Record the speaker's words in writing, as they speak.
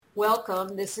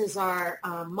Welcome. This is our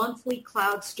monthly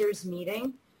Cloudsters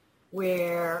meeting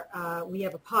where we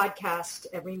have a podcast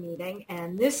every meeting.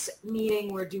 And this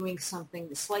meeting, we're doing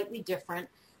something slightly different.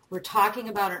 We're talking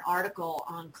about an article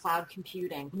on Cloud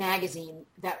Computing magazine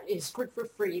that is put for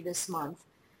free this month.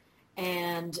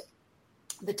 And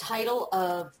the title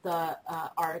of the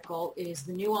article is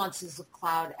The Nuances of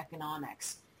Cloud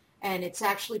Economics. And it's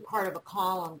actually part of a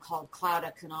column called Cloud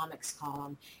Economics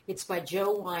Column. It's by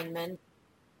Joe Weinman,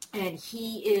 and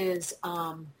he is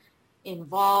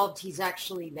involved. He's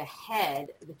actually the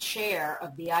chair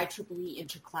of the IEEE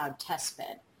Intercloud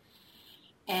Testbed.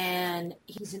 And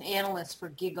he's an analyst for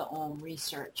GigaOM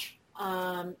Research.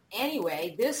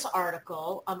 Anyway, this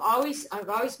article, I've always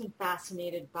been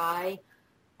fascinated by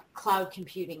cloud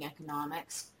computing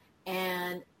economics.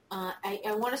 And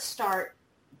I want to start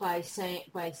by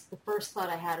the first thought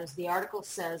I had is the article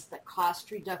says that cost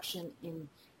reduction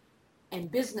and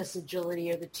business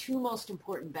agility are the two most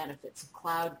important benefits of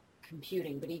cloud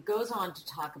computing, but he goes on to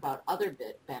talk about other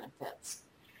benefits.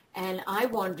 And I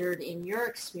wondered, in your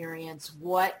experience,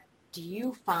 what do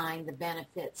you find the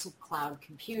benefits of cloud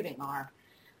computing are?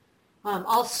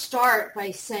 I'll start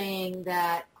by saying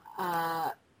that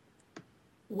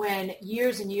when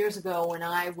years and years ago when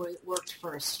I worked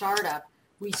for a startup,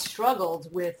 we struggled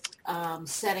with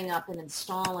setting up and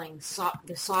installing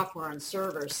the software on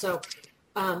servers. So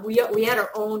we had our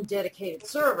own dedicated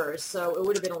servers, so it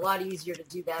would have been a lot easier to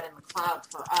do that in the cloud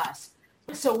for us.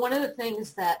 So one of the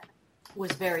things that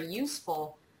was very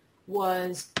useful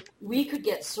was we could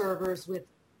get servers with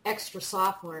extra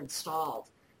software installed.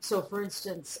 So for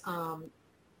instance,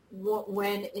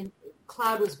 when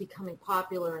cloud was becoming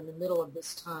popular in the middle of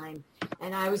this time,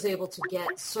 and I was able to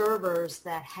get servers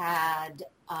that had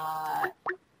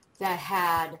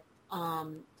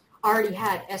already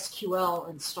had SQL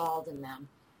installed in them,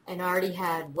 and already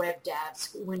had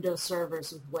WebDAV, Windows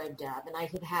servers with WebDAV, and I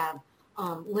could have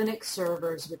Linux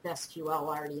servers with SQL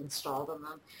already installed on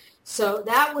them. So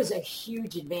that was a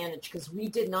huge advantage because we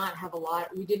did not have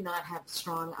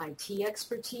strong IT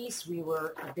expertise. We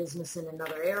were a business in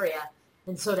another area.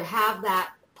 And so to have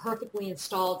that perfectly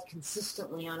installed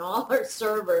consistently on all our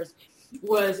servers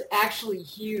was actually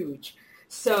huge.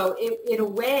 So in a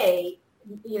way,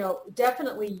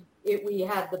 definitely we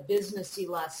had the business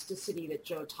elasticity that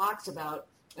Joe talks about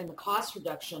and the cost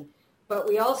reduction, but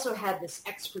we also had this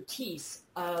expertise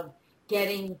of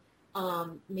getting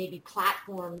maybe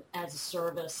platform as a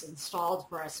service installed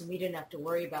for us, and we didn't have to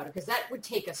worry about it because that would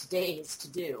take us days to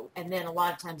do, and then a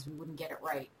lot of times we wouldn't get it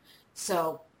right.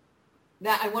 So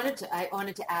that I wanted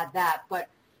to add that. But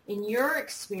in your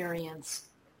experience,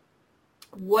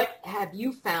 what have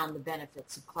you found the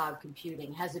benefits of cloud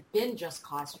computing? Has it been just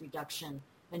cost reduction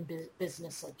and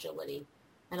business agility?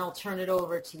 And I'll turn it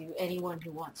over to anyone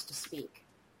who wants to speak.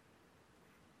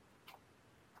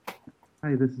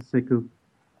 Hi, this is Sekou.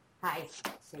 Hi,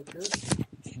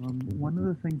 Sekou. One of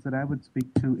the things that I would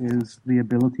speak to is the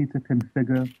ability to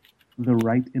configure the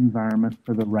right environment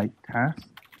for the right task.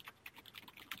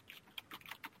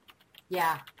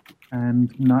 Yeah.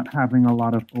 And not having a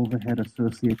lot of overhead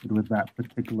associated with that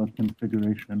particular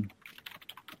configuration.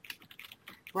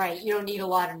 Right. You don't need a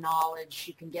lot of knowledge.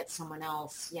 You can get someone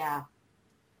else. Yeah.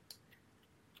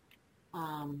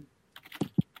 I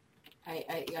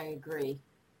agree.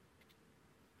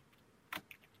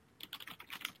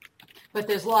 But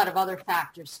there's a lot of other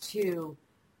factors too,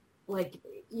 like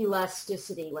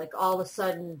elasticity. Like all of a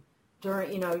sudden,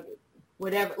 during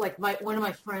whatever. Like one of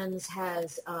my friends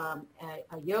has a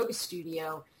yoga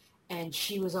studio, and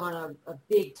she was on a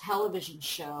big television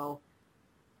show.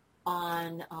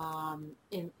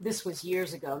 This was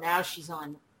years ago. Now she's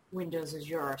on Windows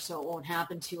Azure, so it won't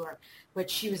happen to her. But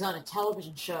she was on a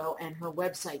television show, and her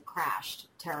website crashed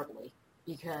terribly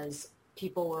because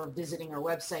people were visiting her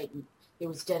website, and it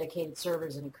was dedicated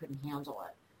servers, and it couldn't handle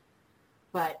it.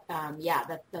 But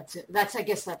that's I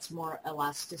guess that's more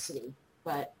elasticity.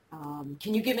 But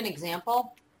can you give an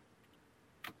example?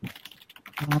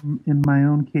 In my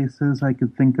own cases, I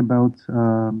could think about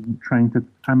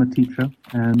I'm a teacher,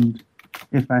 and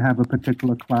if I have a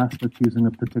particular class that's using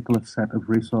a particular set of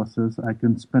resources, I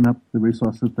can spin up the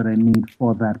resources that I need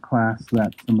for that class,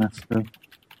 that semester,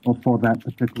 or for that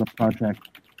particular project,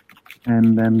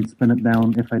 and then spin it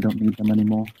down if I don't need them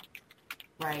anymore.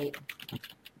 Right.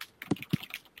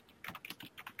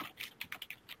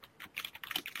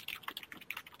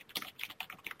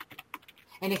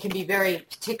 And it can be very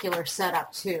particular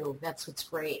setup too. That's what's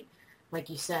great, like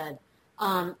you said.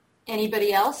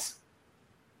 Anybody else?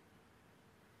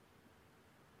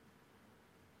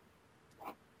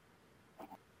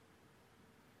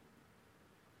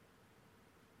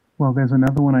 Well, there's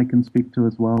another one I can speak to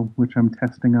as well, which I'm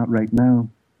testing out right now.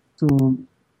 So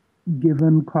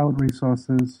given cloud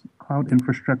resources, cloud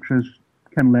infrastructures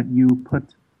can let you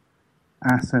put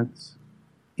assets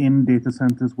in data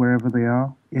centers wherever they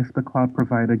are. If the cloud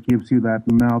provider gives you that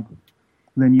knob,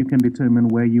 then you can determine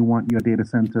where you want your data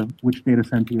center, which data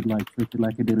center you'd like. So if you'd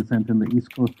like a data center in the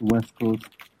East Coast, the West Coast,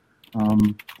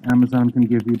 Amazon can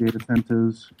give you data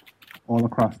centers all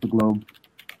across the globe.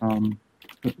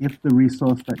 So if the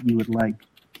resource that you would like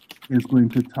is going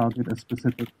to target a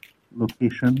specific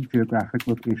location, geographic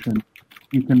location,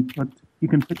 you can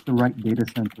pick the right data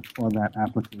center for that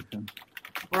application.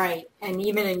 Right, and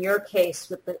even in your case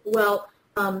with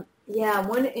one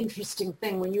interesting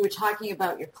thing when you were talking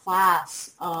about your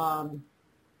class, I've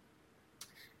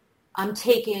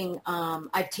taken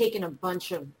a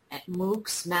bunch of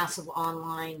MOOCs, massive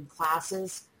online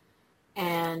classes,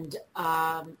 and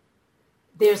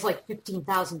there's like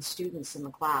 15,000 students in the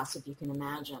class, if you can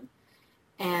imagine.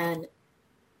 And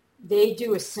they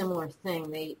do a similar thing.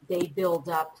 They build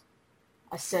up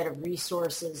a set of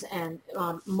resources, and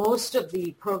most of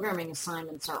the programming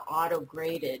assignments are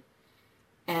auto-graded.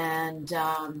 And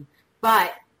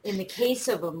but in the case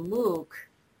of a MOOC,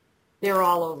 they're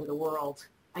all over the world.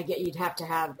 I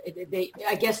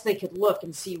guess they could look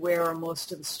and see where are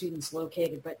most of the students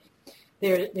located, but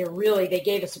they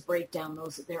gave us a breakdown.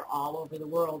 They're all over the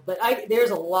world. But there's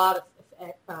a lot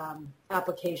of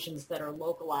applications that are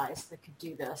localized that could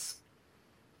do this.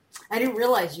 I didn't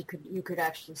realize you could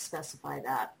actually specify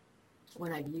that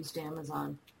when I've used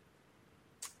Amazon.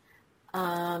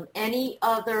 Any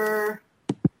other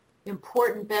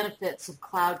important benefits of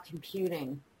cloud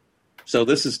computing? So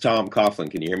this is Tom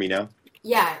Coughlin. Can you hear me now?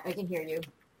 Yeah, I can hear you.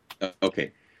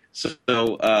 Okay. So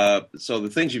the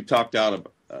things you've talked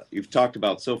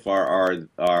about so far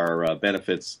are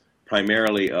benefits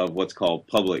primarily of what's called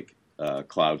public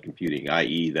cloud computing,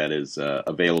 i.e., that is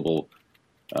available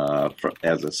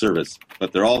as a service.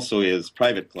 But there also is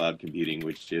private cloud computing,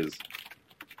 which is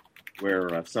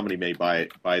where somebody may buy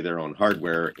their own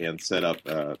hardware and set up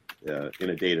in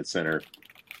a data center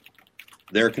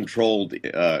their controlled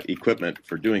equipment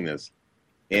for doing this.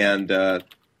 And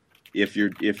if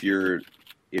you're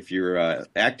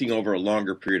acting over a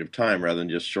longer period of time rather than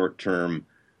just short-term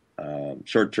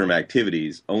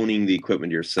activities, owning the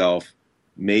equipment yourself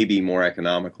may be more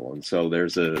economical. And so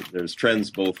there's trends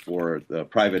both for the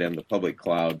private and the public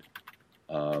cloud.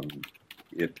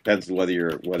 It depends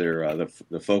whether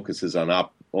the focus is on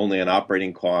only on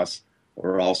operating costs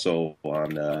or also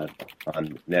on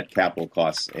net capital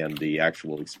costs and the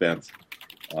actual expense.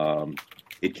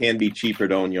 It can be cheaper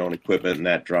to own your own equipment, and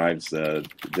that drives the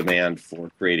demand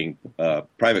for creating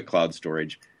private cloud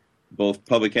storage. Both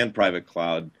public and private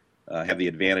cloud have the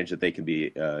advantage that they can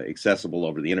be accessible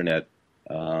over the internet,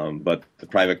 but the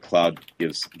private cloud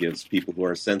gives people who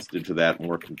are sensitive to that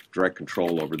more direct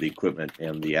control over the equipment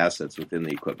and the assets within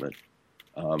the equipment.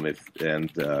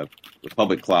 The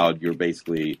public cloud, you're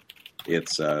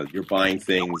buying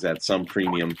things at some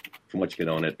premium from what you can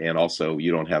own it, and also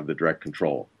you don't have the direct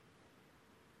control.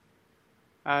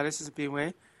 This is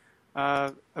Bing-Wei.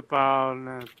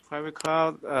 About private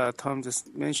cloud, Tom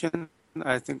just mentioned,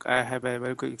 I think I have a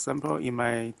very good example in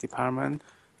my department.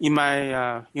 In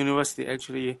my university,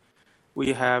 actually,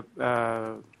 we have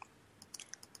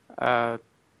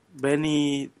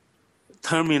many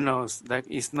terminals. Like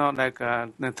it's not like a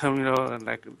terminal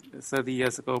like 30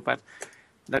 years ago, but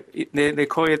they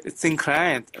call it thin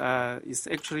client. It's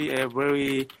actually a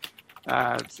very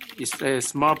it's a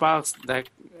small box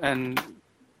and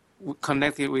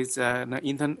connected with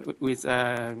Ethernet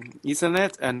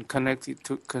and connected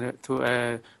to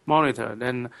a monitor.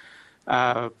 Then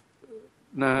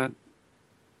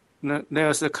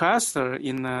there's a cluster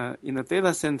in a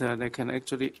data center that can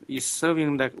actually is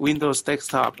serving like Windows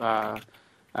desktop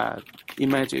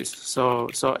images. So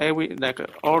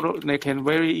all they can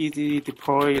very easily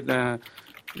deploy the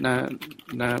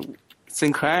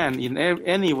thin client in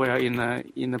anywhere in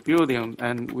the building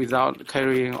and without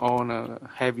carrying on a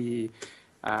heavy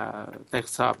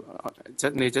desktop.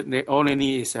 They only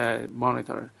need is a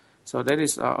monitor. So that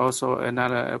is also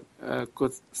another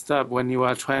good step when you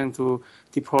are trying to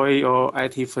deploy your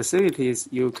IT facilities.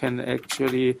 You can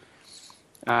actually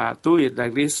do it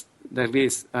like this. But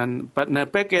the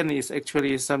backend is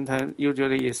actually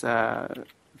usually is a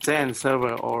Xen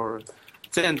server or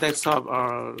Xen desktop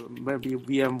or maybe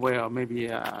VMware or maybe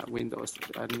Windows.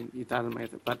 I mean, it doesn't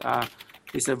matter. But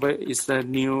it's a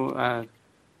new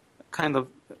kind of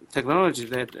technology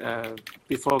that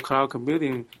before cloud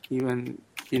computing even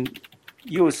in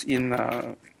use in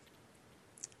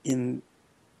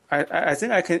I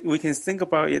think we can think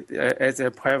about it as a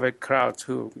private cloud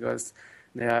too, because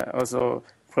they are also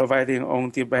providing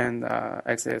on-demand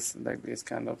access like this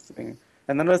kind of thing.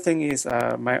 Another thing is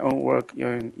my own work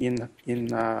in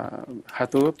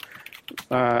Hadoop.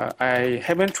 I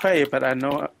haven't tried it, but I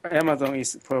know Amazon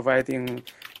is providing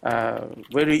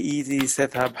very easy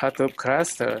setup Hadoop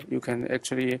cluster. You can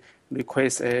actually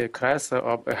request a cluster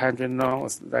of 100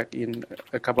 nodes like in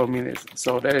a couple of minutes.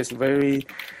 So that is very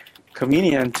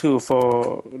convenient too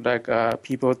for like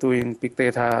people doing big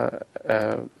data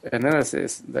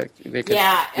analysis. Like they can,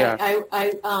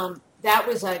 I that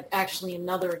was actually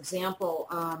another example.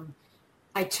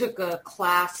 I took a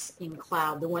class in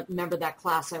cloud. Remember that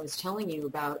class I was telling you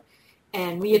about,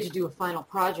 and we had to do a final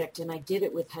project, and I did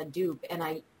it with Hadoop, and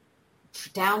I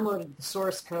downloaded the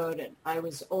source code, and I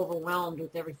was overwhelmed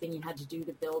with everything you had to do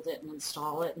to build it and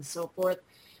install it and so forth.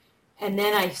 And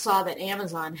then I saw that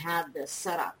Amazon had this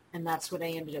set up, and that's what I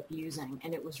ended up using,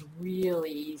 and it was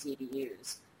really easy to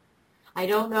use. I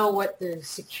don't know what the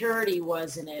security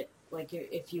was in it, like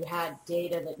if you had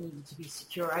data that needed to be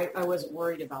secure. I wasn't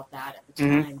worried about that at the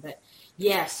time, but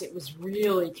yes, it was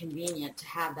really convenient to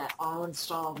have that all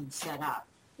installed and set up.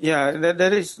 Yeah,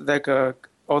 that is like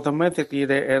automatically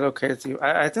they allocate you.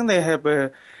 I think they have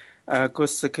a good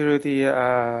security,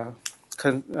 like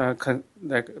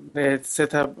they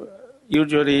set up,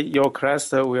 usually your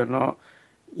cluster will not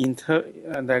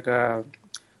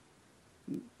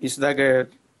it's like a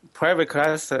private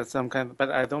cluster, some kind,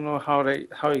 but I don't know how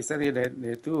exactly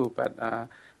they do. But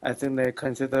I think they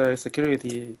consider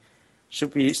security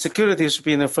should be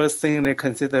the first thing they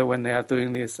consider when they are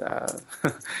doing this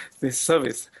this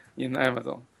service in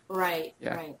Amazon. Right.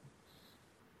 Yeah. Right.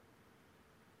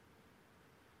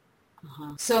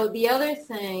 So the other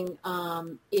thing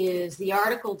is the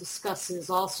article discusses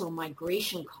also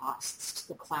migration costs to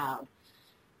the cloud,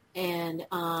 and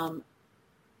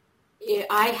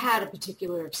I had a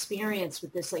particular experience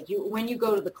with this. Like when you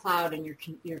go to the cloud and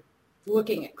you're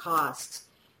looking at costs,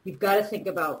 you've got to think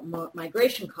about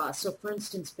migration costs. So, for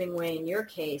instance, Bingwei, in your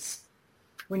case,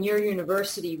 when your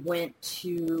university went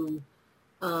to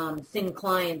thin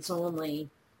clients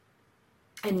only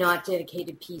and not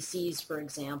dedicated PCs, for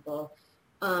example,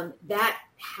 that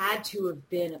had to have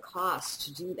been a cost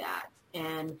to do that.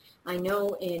 And I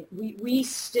know we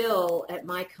still, at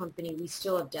my company, we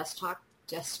still have desktop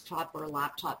or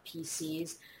laptop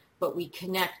PCs, but we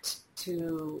connect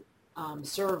to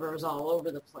servers all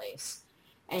over the place,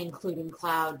 including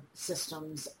cloud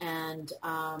systems. And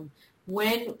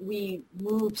when we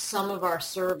moved some of our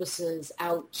services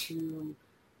out to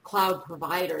cloud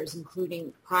providers,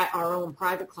 including our own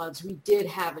private clouds, we did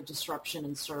have a disruption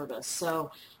in service. So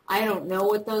I don't know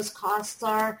what those costs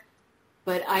are,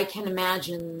 but I can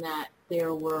imagine that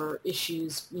there were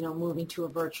issues, moving to a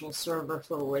virtual server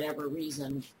for whatever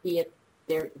reason, be it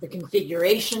the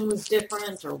configuration was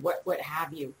different or what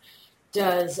have you.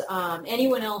 Does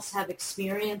anyone else have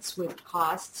experience with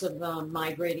costs of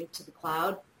migrating to the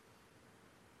cloud?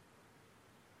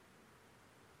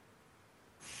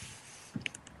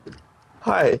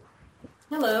 Hi.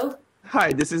 Hello.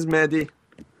 Hi, this is Mehdi.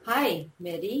 Hi,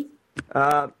 Mehdi.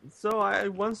 So I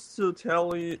want to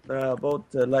tell you about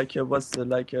what's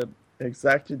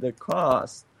exactly the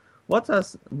cost. What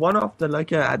is one of the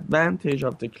advantage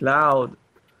of the cloud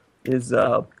is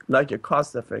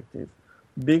cost effective,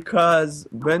 because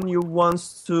when you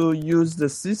want to use the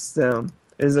system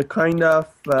is a kind of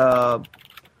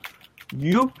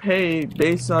you pay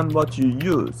based on what you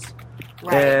use.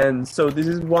 Right. And so this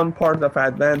is one part of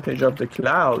advantage of the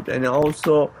cloud. And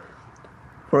also,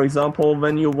 for example,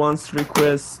 when you want to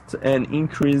request and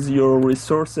increase your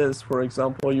resources, for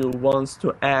example, you want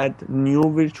to add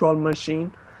new virtual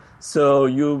machine, so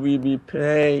you will be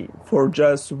pay for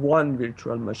just one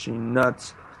virtual machine,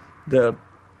 not the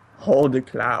whole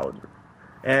cloud.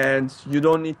 And you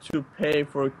don't need to pay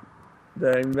for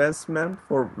the investment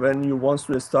for when you want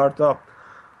to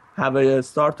have a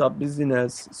startup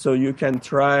business, so you can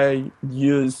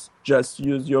use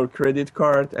your credit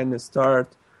card and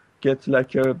get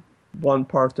one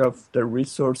part of the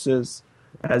resources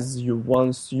as you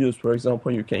once use. For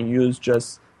example, you can use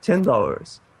just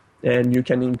 $10 and you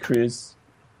can increase,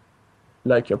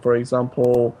 for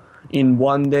example, in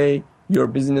one day your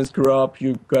business grew up,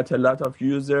 you got a lot of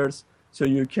users, so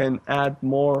you can add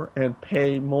more and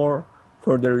pay more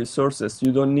for the resources.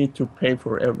 You don't need to pay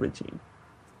for everything.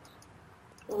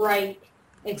 Right,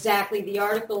 exactly. The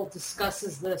article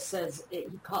discusses this as they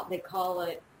call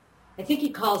it, I think he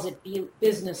calls it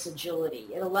business agility.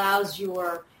 It allows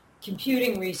your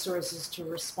computing resources to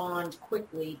respond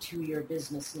quickly to your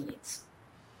business needs.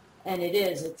 And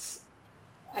it's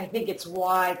I think it's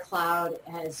why cloud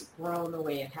has grown the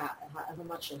way it how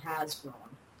much it has grown.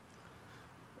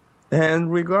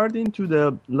 And regarding to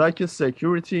the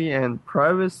security and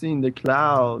privacy in the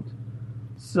cloud,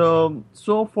 so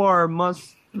far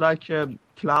most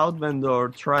cloud vendor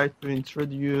try to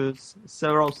introduce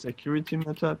several security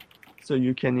methods, so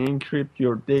you can encrypt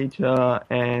your data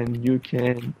and you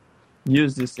can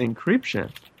use this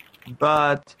encryption.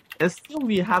 But still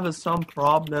we have some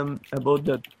problem about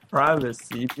the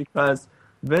privacy, because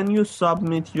when you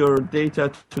submit your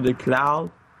data to the cloud,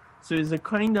 so it's a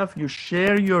kind of you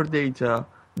share your data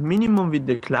minimum with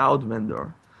the cloud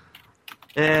vendor.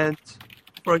 And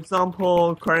for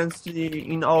example,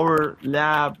 currently in our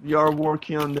lab, we are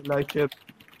working on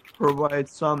provide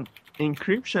some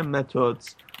encryption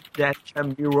methods that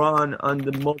can be run on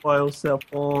the mobile cell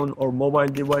phone or mobile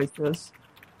devices.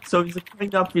 So it's a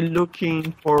kind of we're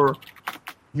looking for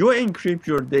you encrypt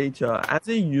your data as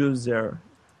a user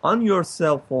on your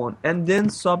cell phone and then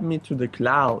submit to the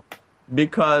cloud,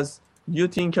 because you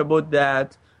think about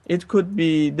that it could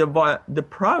be the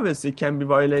privacy can be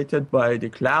violated by the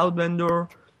cloud vendor,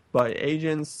 by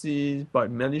agencies, by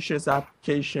malicious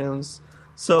applications.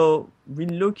 So we're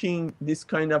looking this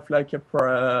kind of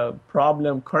a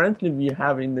problem currently we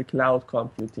have in the cloud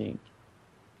computing.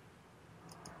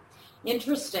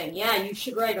 Interesting. Yeah, you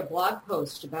should write a blog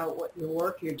post about what your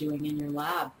work you're doing in your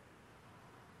lab.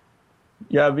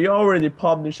 Yeah, we already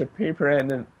published a paper, and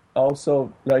then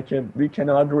also we can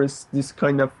address this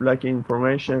kind of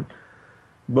information,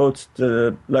 both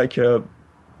the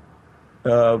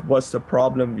what's the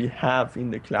problem we have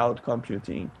in the cloud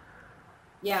computing.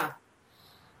 Yeah,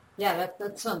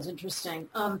 that sounds interesting.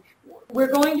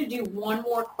 We're going to do one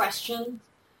more question.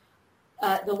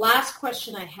 The last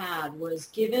question I had was,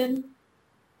 given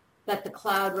that the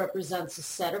cloud represents a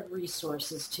set of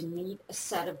resources to meet a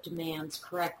set of demands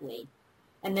correctly,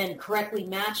 and then correctly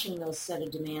matching those set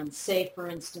of demands, say, for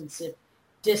instance, if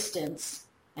distance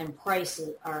and price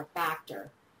are a factor.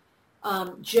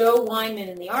 Joe Weinman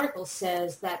in the article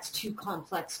says that's too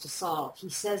complex to solve. He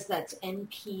says that's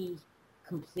NP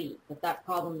complete, that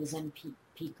problem is NP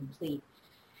complete.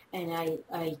 And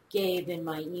I gave in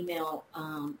my email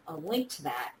a link to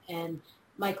that. And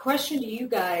my question to you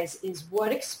guys is,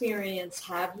 what experience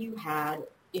have you had,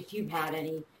 if you've had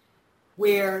any,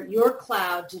 where your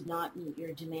cloud did not meet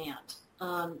your demand?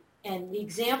 And the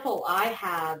example I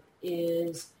have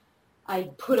is, I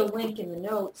put a link in the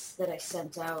notes that I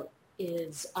sent out,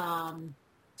 is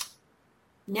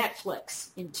Netflix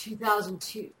in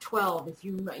 2012. If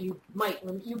you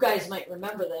guys might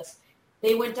remember this,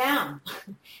 they went down,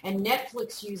 and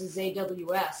Netflix uses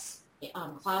AWS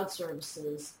cloud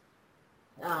services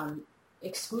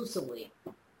exclusively,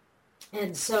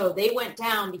 and so they went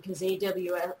down because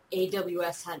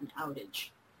AWS had an outage,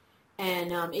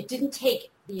 and it didn't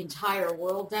take the entire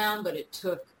world down, but it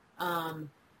took a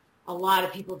lot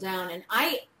of people down. And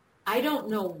I don't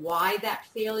know why that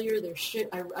failure.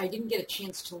 I didn't get a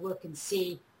chance to look and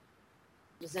see.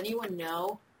 Does anyone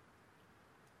know?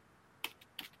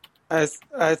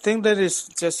 I think that is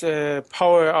just a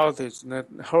power outage. The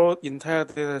whole entire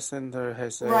data center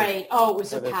has right. Oh, it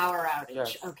was a power outage.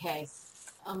 Yes. Okay.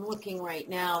 I'm looking right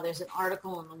now. There's an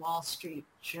article in the Wall Street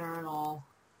Journal.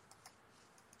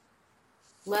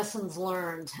 Lessons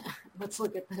learned. Let's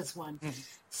look at this one. Mm-hmm.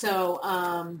 So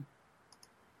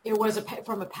it was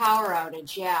from a power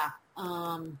outage, yeah.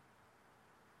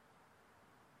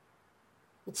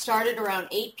 It started around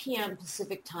 8 p.m.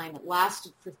 Pacific time. It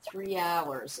lasted for 3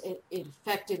 hours. It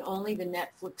affected only the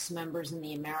Netflix members in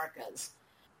the Americas.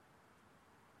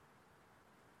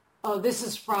 Oh, this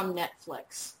is from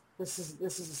Netflix. This is a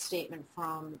statement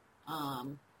from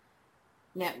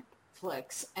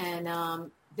Netflix.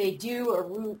 And they do a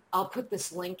root, I'll put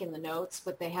this link in the notes,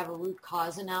 but they have a root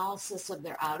cause analysis of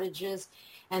their outages.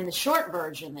 And the short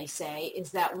version, they say,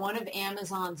 is that one of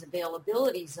Amazon's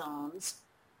availability zones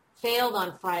failed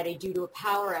on Friday due to a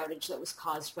power outage that was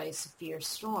caused by a severe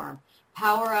storm.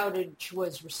 Power outage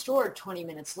was restored 20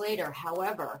 minutes later.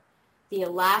 However, the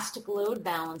elastic load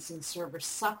balancing server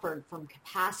suffered from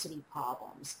capacity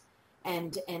problems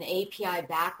and an API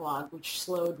backlog which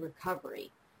slowed recovery.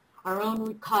 Our own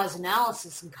root cause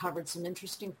analysis uncovered some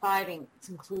interesting findings,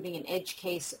 including an edge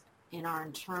case in our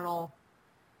internal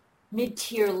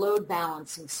mid-tier load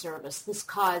balancing service. This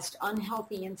caused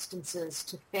unhealthy instances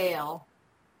to fail,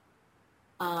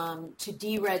 to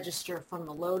deregister from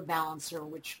the load balancer,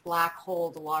 which black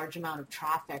holed a large amount of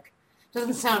traffic.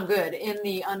 Doesn't sound good, in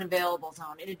the unavailable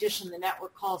zone. In addition, the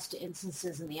network calls to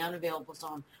instances in the unavailable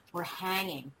zone were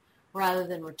hanging rather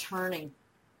than returning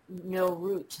no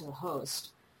route to the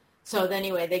host. So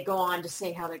anyway, they go on to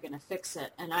say how they're going to fix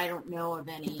it, and I don't know of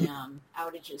any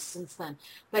outages since then.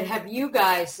 But have you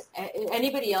guys,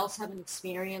 anybody else have an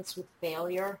experience with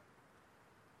failure?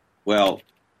 Well,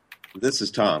 this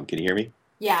is Tom. Can you hear me?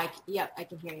 Yeah, I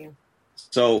can hear you.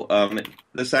 So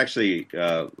this actually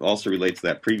also relates to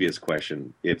that previous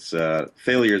question. It's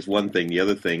failure is one thing. The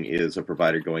other thing is a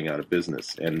provider going out of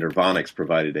business. And Nirvanix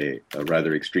provided a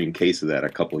rather extreme case of that a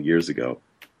couple of years ago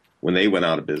when they went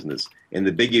out of business. And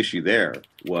the big issue there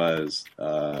was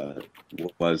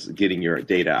getting your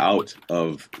data out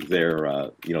of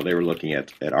their, they were looking at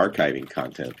archiving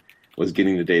content, was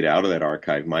getting the data out of that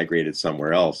archive, migrated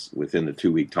somewhere else within the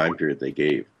 2-week time period they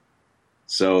gave.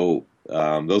 So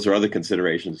those are other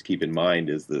considerations to keep in mind,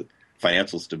 is the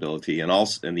financial stability. And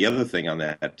the other thing on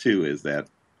that, too, is that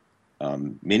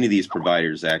many of these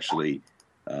providers actually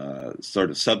sort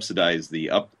of subsidize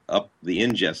the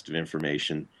ingest of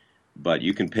information, but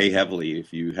you can pay heavily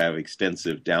if you have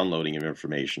extensive downloading of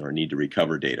information or need to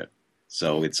recover data.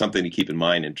 So it's something to keep in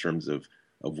mind in terms of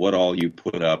what all you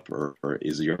put up, or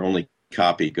is your only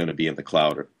copy going to be in the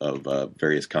cloud of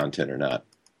various content or not.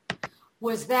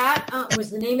 Was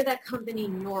the name of that company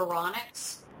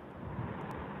Neuronix?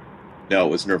 No, it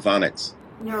was Nirvanix.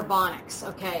 Nirvanix,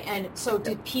 okay. And so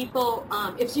did people,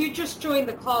 if you just joined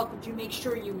the call, could you make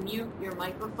sure you mute your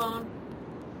microphone?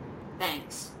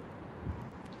 Thanks.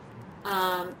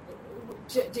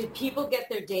 Did people get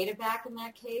their data back in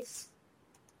that case?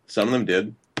 Some of them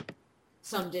did.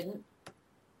 Some didn't?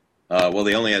 Well,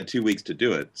 they only had 2 weeks to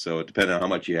do it, so it depended on how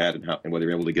much you had and whether you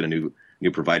were able to get a new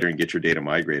provider and get your data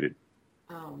migrated.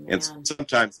 Oh, man. And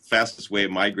sometimes the fastest way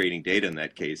of migrating data in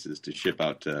that case is to ship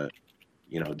out,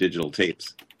 digital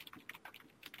tapes.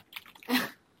 A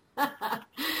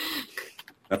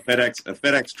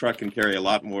FedEx truck can carry a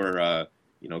lot more,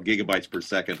 gigabytes per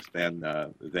second than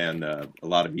a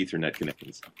lot of Ethernet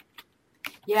connections.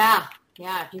 Yeah,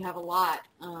 if you have a lot,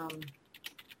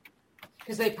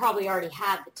 because they probably already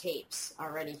had the tapes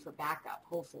already for backup,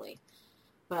 hopefully.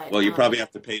 But, well, you probably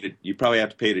have to pay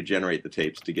to generate the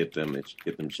tapes to get them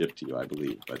shipped to you, I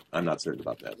believe, but I'm not certain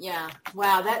about that. Yeah,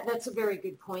 wow, that's a very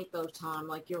good point, though, Tom.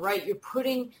 Like, you're right.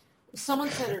 Someone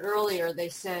said it earlier. They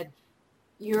said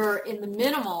you're in the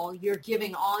minimal. You're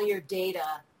giving all your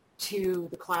data to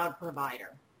the cloud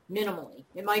provider minimally.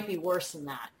 It might be worse than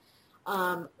that.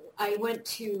 I went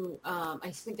to,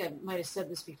 I think I might have said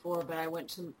this before, but I went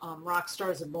to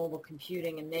Rockstars of Mobile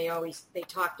Computing, and they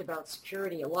talked about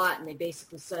security a lot, and they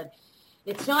basically said,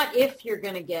 it's not if you're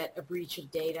going to get a breach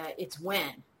of data, it's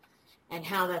when and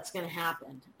how that's going to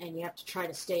happen, and you have to try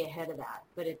to stay ahead of that,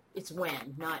 but it's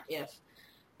when, not if.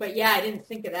 But yeah, I didn't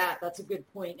think of that. That's a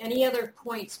good point. Any other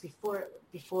points before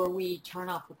we turn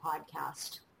off the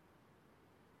podcast?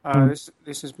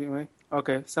 This is me.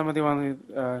 Okay, somebody want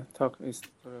to talk?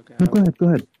 Okay. Go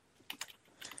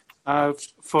ahead.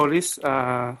 For this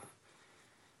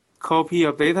copy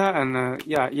of data,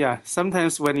 and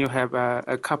sometimes when you have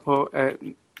a couple,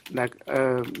 like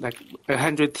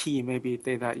 100 T maybe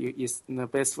data, the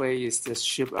best way is just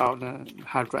ship out the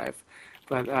hard drive.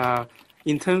 But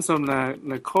in terms of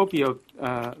the copy of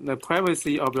the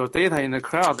privacy of your data in the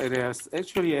cloud, there's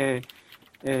actually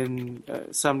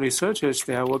some researchers,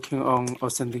 they are working on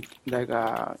authentic,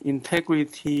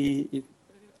 integrity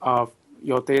of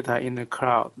your data in the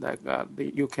cloud.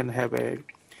 You can have a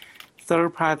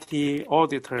third-party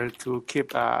auditor to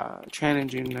keep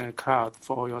challenging the cloud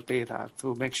for your data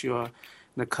to make sure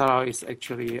the cloud is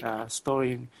actually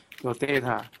storing your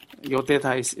data. Your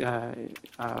data is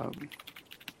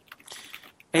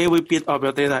every bit of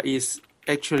your data is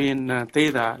actually in the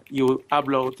data you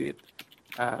uploaded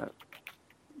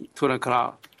to the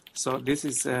cloud. So this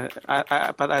is,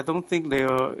 but I don't think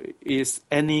there is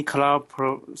any cloud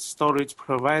storage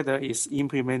provider is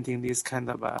implementing this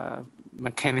kind of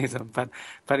mechanism. But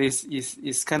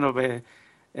it's kind of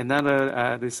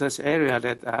another research area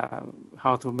that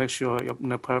how to make sure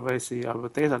the privacy of the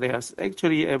data. There's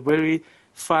actually a very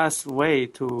fast way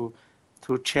to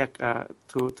check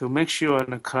to make sure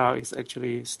the cloud is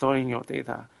actually storing your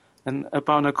data. And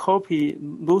about the copy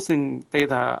losing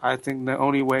data, I think the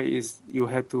only way is you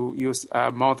have to use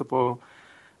multiple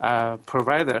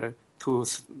provider to.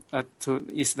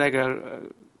 It's like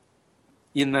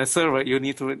in a server you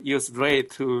need to use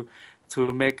RAID to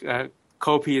make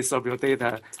copies of your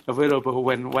data available.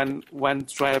 When one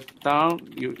drive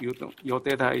down, your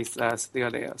data is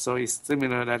still there. So it's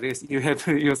similar that is you have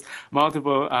to use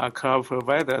multiple cloud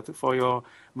providers for your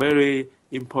very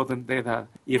important data.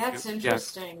 That's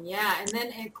interesting. Yeah, and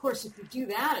then of course if you do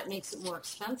that, it makes it more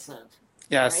expensive.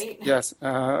 Yes, right? yes.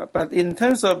 But in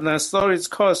terms of the storage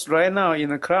cost right now in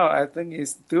the cloud, I think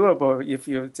it's doable if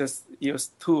you just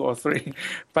use 2 or 3.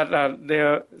 But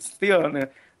there still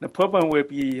the problem will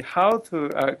be how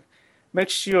to make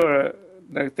sure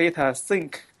the data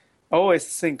always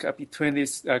sync between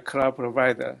this cloud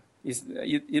provider.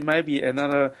 It might be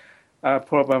another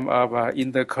problem of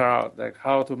in the cloud, like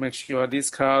how to make sure this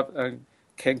cloud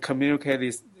can communicate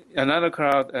with another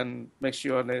cloud and make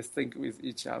sure they sync with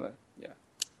each other. Yeah.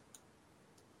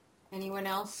 Anyone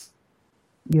else?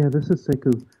 Yeah, this is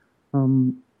Sekou.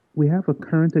 We have a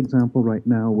current example right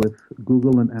now with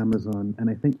Google and Amazon, and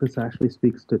I think this actually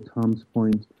speaks to Tom's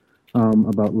point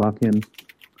about lock-in.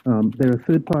 There are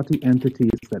third-party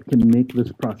entities that can make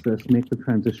this process, make the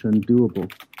transition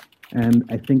doable. And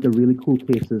I think a really cool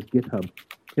case is GitHub.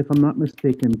 If I'm not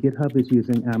mistaken, GitHub is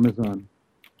using Amazon,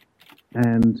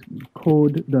 and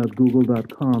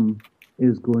code.google.com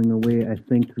is going away, I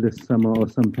think, this summer or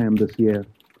sometime this year.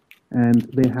 And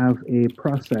they have a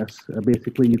process.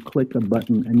 Basically, you click a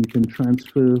button and you can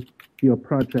transfer your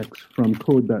projects from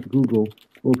code.google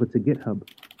over to GitHub.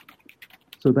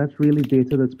 So that's really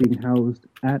data that's being housed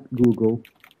at Google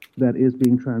that is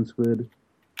being transferred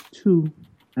to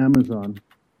Amazon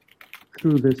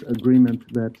through this agreement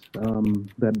that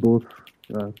that both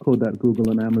code.google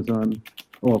and Amazon,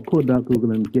 or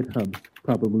code.google and GitHub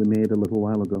probably made a little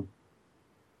while ago.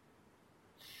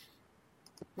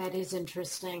 That is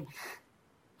interesting.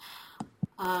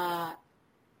 I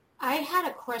had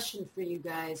a question for you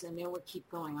guys. I know we'll keep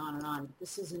going on and on, but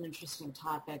this is an interesting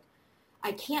topic.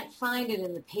 I can't find it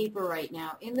in the paper right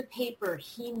now. In the paper,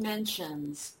 he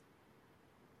mentions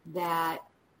that,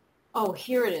 oh,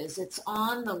 here it is. It's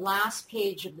on the last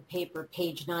page of the paper,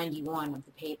 page 91 of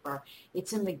the paper.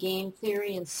 It's in the game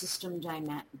theory and system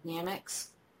dynamics.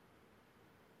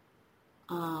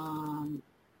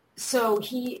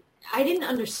 I didn't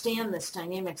understand this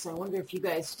dynamics. I wonder if you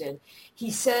guys did.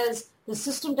 He says the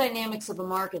system dynamics of a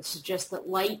market suggests that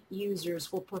light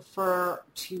users will prefer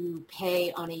to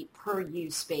pay on a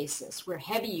per-use basis, where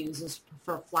heavy users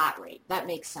prefer flat rate. That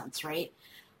makes sense, right?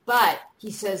 But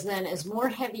he says then as more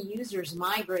heavy users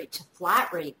migrate to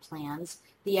flat rate plans,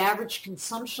 the average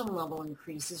consumption level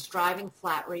increases, driving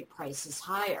flat rate prices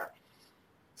higher.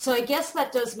 So I guess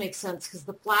that does make sense because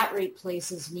the flat rate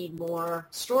places need more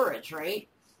storage, right?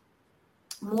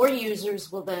 More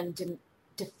users will then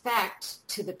defect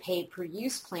to the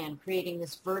pay-per-use plan, creating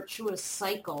this virtuous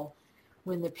cycle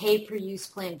when the pay-per-use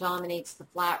plan dominates the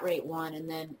flat rate one and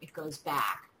then it goes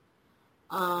back.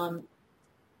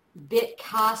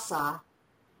 Bitcasa,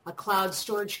 a cloud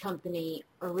storage company,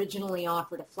 originally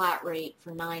offered a flat rate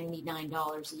for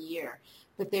 $99 a year,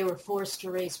 but they were forced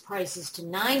to raise prices to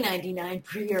 $9.99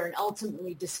 per year and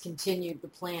ultimately discontinued the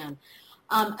plan.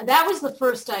 That was the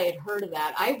first I had heard of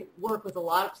that. I work with a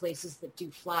lot of places that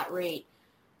do flat rate.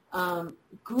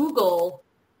 Google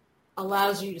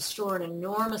allows you to store an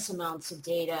enormous amounts of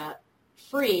data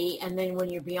free, and then when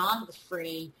you're beyond the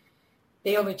free,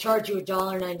 they only charge you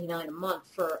 $1.99 a month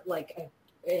for like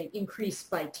an increase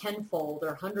by tenfold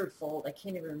or hundredfold. I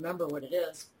can't even remember what it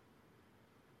is.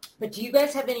 But do you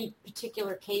guys have any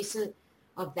particular cases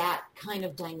of that kind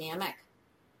of dynamic?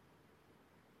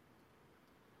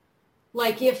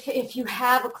 Like if you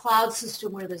have a cloud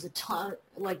system where there's a ton,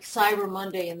 like Cyber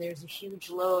Monday, and there's a huge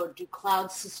load,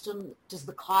 does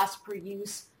the cost per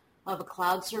use of a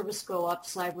cloud service go up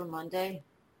Cyber Monday?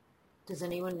 Does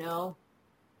anyone know?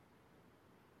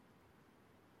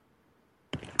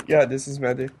 Yeah, this is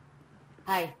Mehdi.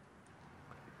 Hi.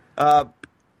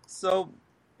 So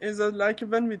is it like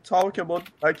when we talk about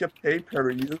like a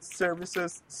pay-per-use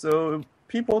services, so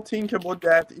people think about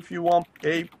that if you want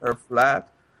pay per flat,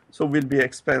 so will be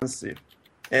expensive,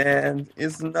 and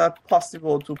it's not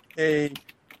possible to pay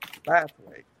flat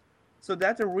rate. So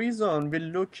that's the reason we're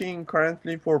looking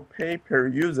currently for pay per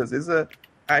users. Is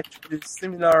actually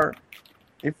similar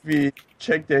if we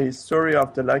check the history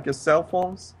of the cell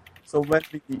phones. So when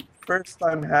we first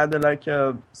time had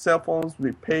cell phones,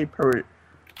 we pay per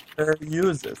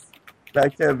users.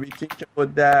 We think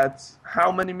about that,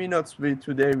 how many minutes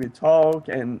today we talk,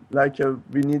 and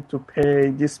we need to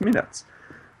pay these minutes.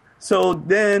 So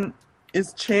then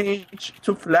it's changed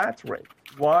to flat rate.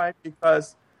 Why?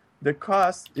 Because the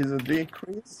cost is a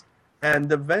decrease and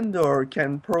the vendor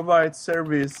can provide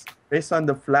service based on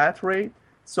the flat rate.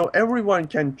 So everyone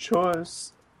can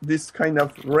choose this kind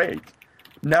of rate.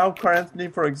 Now currently,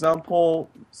 for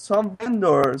example, some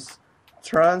vendors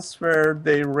transfer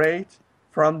their rate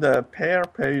from the pay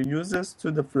users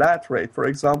to the flat rate. For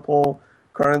example,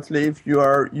 currently if you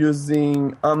are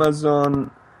using Amazon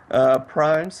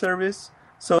Prime service,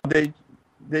 so they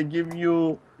give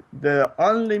you the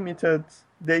unlimited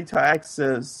data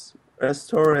access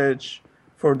storage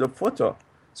for the photo.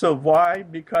 So why?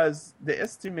 Because they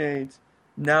estimate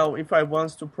now if I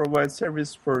want to provide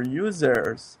service for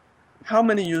users, how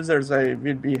many users I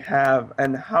will be have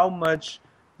and how much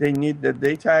they need the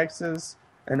data access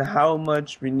and how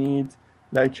much we need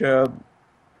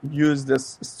use the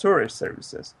storage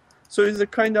services. So it's a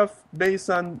kind of based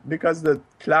on, because the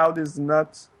cloud is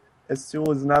not,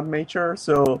 still is not mature.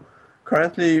 So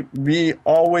currently we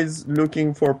always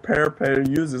looking for per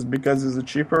users because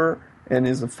it's cheaper and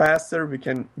it's faster. We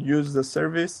can use the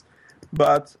service.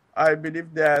 But I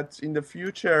believe that in the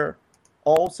future,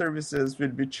 all services will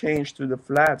be changed to the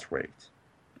flat rate.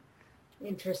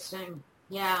 Interesting.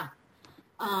 Yeah.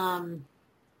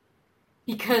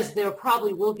 Because there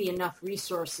probably will be enough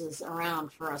resources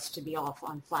around for us to be off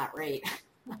on flat rate.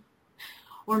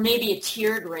 Or maybe a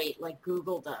tiered rate like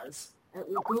Google does.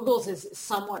 Google's is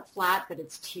somewhat flat, but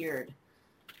it's tiered.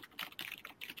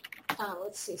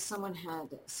 Let's see. Someone had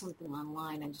something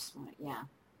online. I just want to, yeah.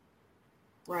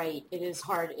 Right. It is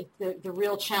hard. The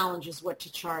real challenge is what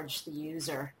to charge the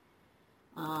user.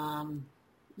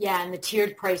 Yeah, and the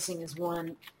tiered pricing is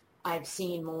one I've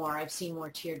seen more. I've seen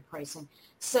more tiered pricing.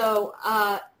 So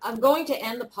I'm going to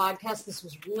end the podcast. This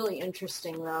was really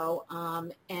interesting, though,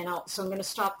 so I'm going to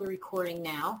stop the recording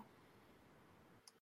now.